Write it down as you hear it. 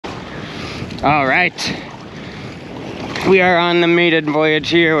All right, we are on the maiden voyage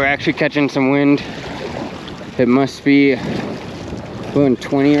here. We're actually catching some wind. It must be going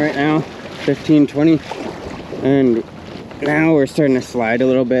 20 right now, 15, 20. And now we're starting to slide a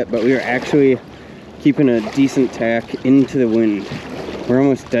little bit, but we are actually keeping a decent tack into the wind. We're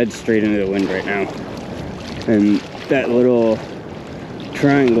almost dead straight into the wind right now. And that little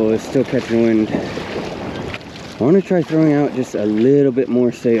triangle is still catching wind. I want to try throwing out just a little bit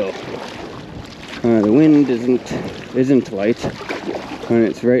more sail. The wind isn't light, and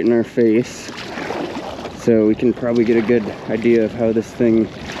it's right in our face, so we can probably get a good idea of how this thing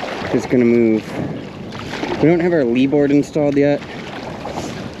is gonna move. We don't have our lee board installed yet.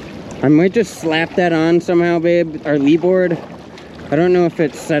 I might just slap that on somehow, babe. Our lee board, I don't know if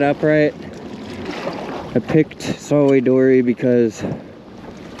it's set up right. I picked Solway Dory because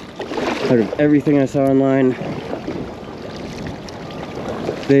out of everything I saw online,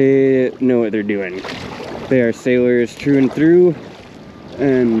 they know what they're doing. They are sailors through and through,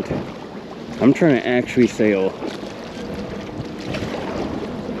 and I'm trying to actually sail.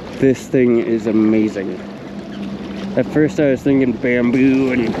 This thing is amazing. At first I was thinking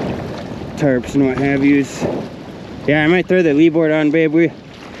bamboo and tarps and what have yous. Yeah, I might throw the lee board on, babe. We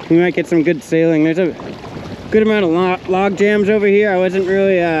might get some good sailing. There's a good amount of log jams over here. I wasn't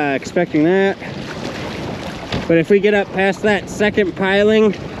really expecting that. But if we get up past that second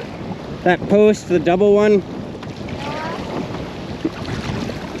piling, that post, the double one,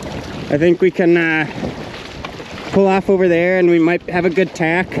 I think we can pull off over there, and we might have a good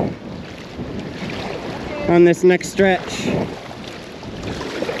tack on this next stretch.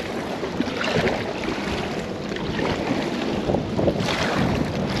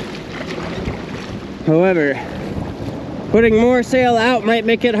 However, putting more sail out might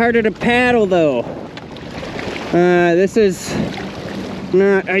make it harder to paddle though. This is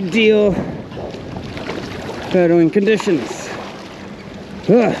not ideal paddling conditions.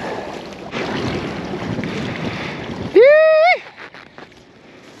 Ugh.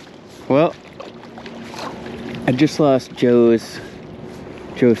 Well, I just lost Joe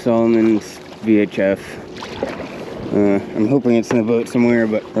Solomon's VHF. I'm hoping it's in the boat somewhere,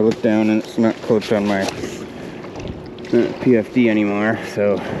 but I looked down and it's not close on my PFD anymore,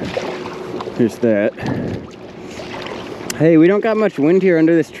 so there's that. Hey, we don't got much wind here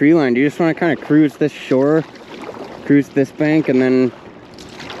under this tree line. Do you just want to kind of cruise this shore, cruise this bank, and then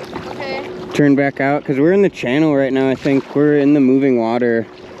turn back out? Because we're in the channel right now. I think we're in the moving water,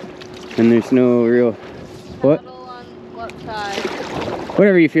 and there's no real... What? On what side?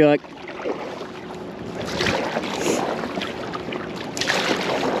 Whatever you feel like.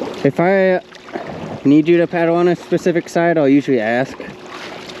 If I need you to paddle on a specific side, I'll usually ask.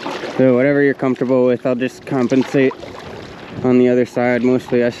 So whatever you're comfortable with, I'll just compensate on the other side.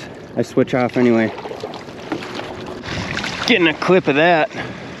 Mostly I switch off anyway. Getting a clip of that.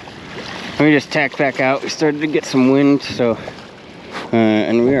 Let me just tack back out. We started to get some wind, so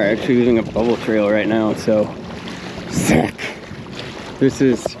and we are actually using a bubble trail right now, so sick. This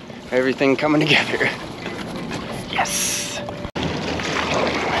is everything coming together. Yes.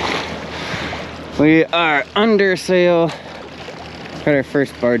 We are under sail. Got our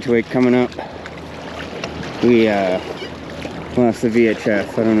first barge wake coming up. We lost the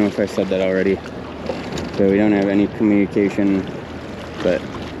VHF. I don't know if I said that already. So we don't have any communication, but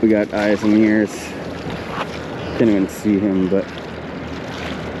we got eyes and ears. Can't even see him, but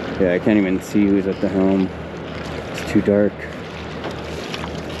yeah, I can't even see who's at the helm. It's too dark.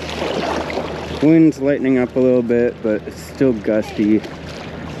 Wind's lightening up a little bit, but it's still gusty.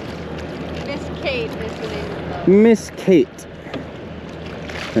 Miss Kate is the name of the boat. Miss Kate.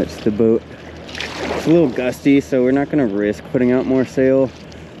 That's the boat. It's a little gusty, so we're not gonna risk putting out more sail,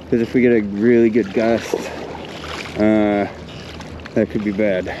 because if we get a really good gust, that could be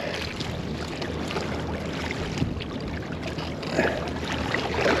bad.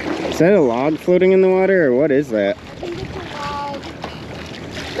 Is that a log floating in the water, or what is that? I think it's a log.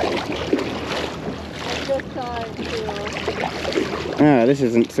 I just saw it too. Ah, this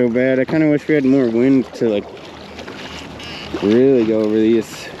isn't so bad. I kind of wish we had more wind to like really go over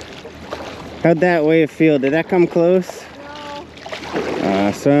these. How'd that wave feel? Did that come close? No.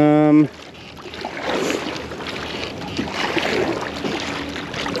 Awesome.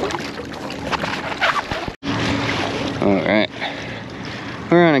 Alright.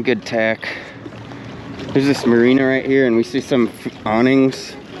 We're on a good tack. There's this marina right here, and we see some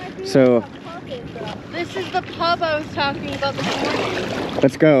awnings. So this is the pub I was talking about this morning.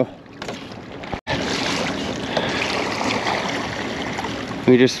 Let's go.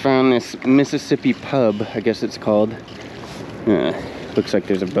 We just found this Mississippi pub, I guess it's called. looks like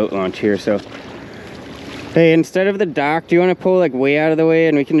there's a boat launch here, so. Hey, instead of the dock, do you want to pull like way out of the way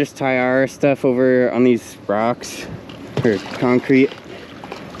and we can just tie our stuff over on these rocks or concrete?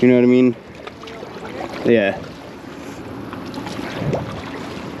 You know what I mean? Yeah.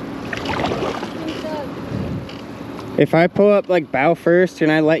 If I pull up like bow first, can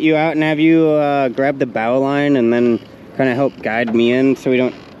I let you out and have you grab the bow line and then kind of help guide me in so we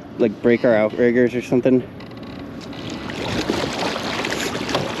don't like break our outriggers or something?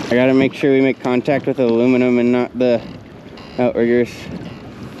 I gotta make sure we make contact with the aluminum and not the outriggers.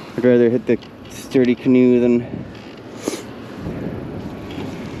 I'd rather hit the sturdy canoe than...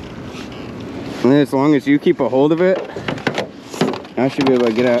 And as long as you keep a hold of it, I should be able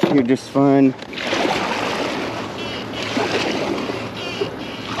to get out here just fine.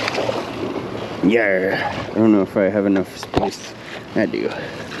 Yeah, I don't know if I have enough space. I do.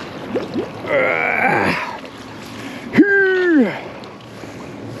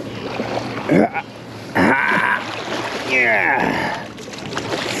 Yeah.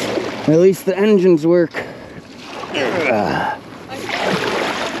 At least the engines work.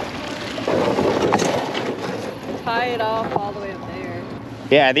 Tie it off all the way up there.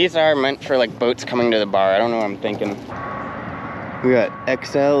 Yeah, these are meant for like boats coming to the bar. I don't know what I'm thinking. We got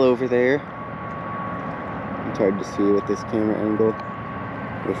XL over there. It's hard to see with this camera angle.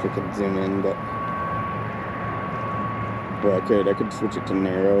 Wish I could zoom in, but well, I could switch it to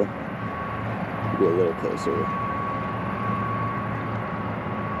narrow. Be a little closer.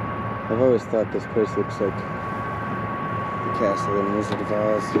 I've always thought this place looks like the castle in Wizard of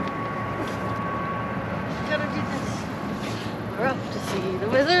Oz. Gotta do this. We're off to see the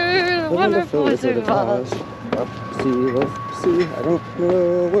wizard, the wonderful Wizard of Oz. Up to see, I don't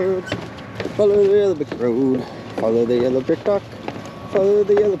know words. Follow the yellow brick road. Follow the yellow brick dock. Follow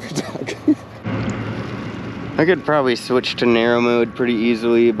the yellow brick dock. I could probably switch to narrow mode pretty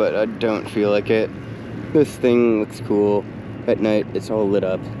easily, but I don't feel like it. This thing looks cool. At night, it's all lit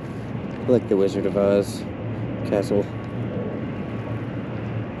up. I like the Wizard of Oz castle.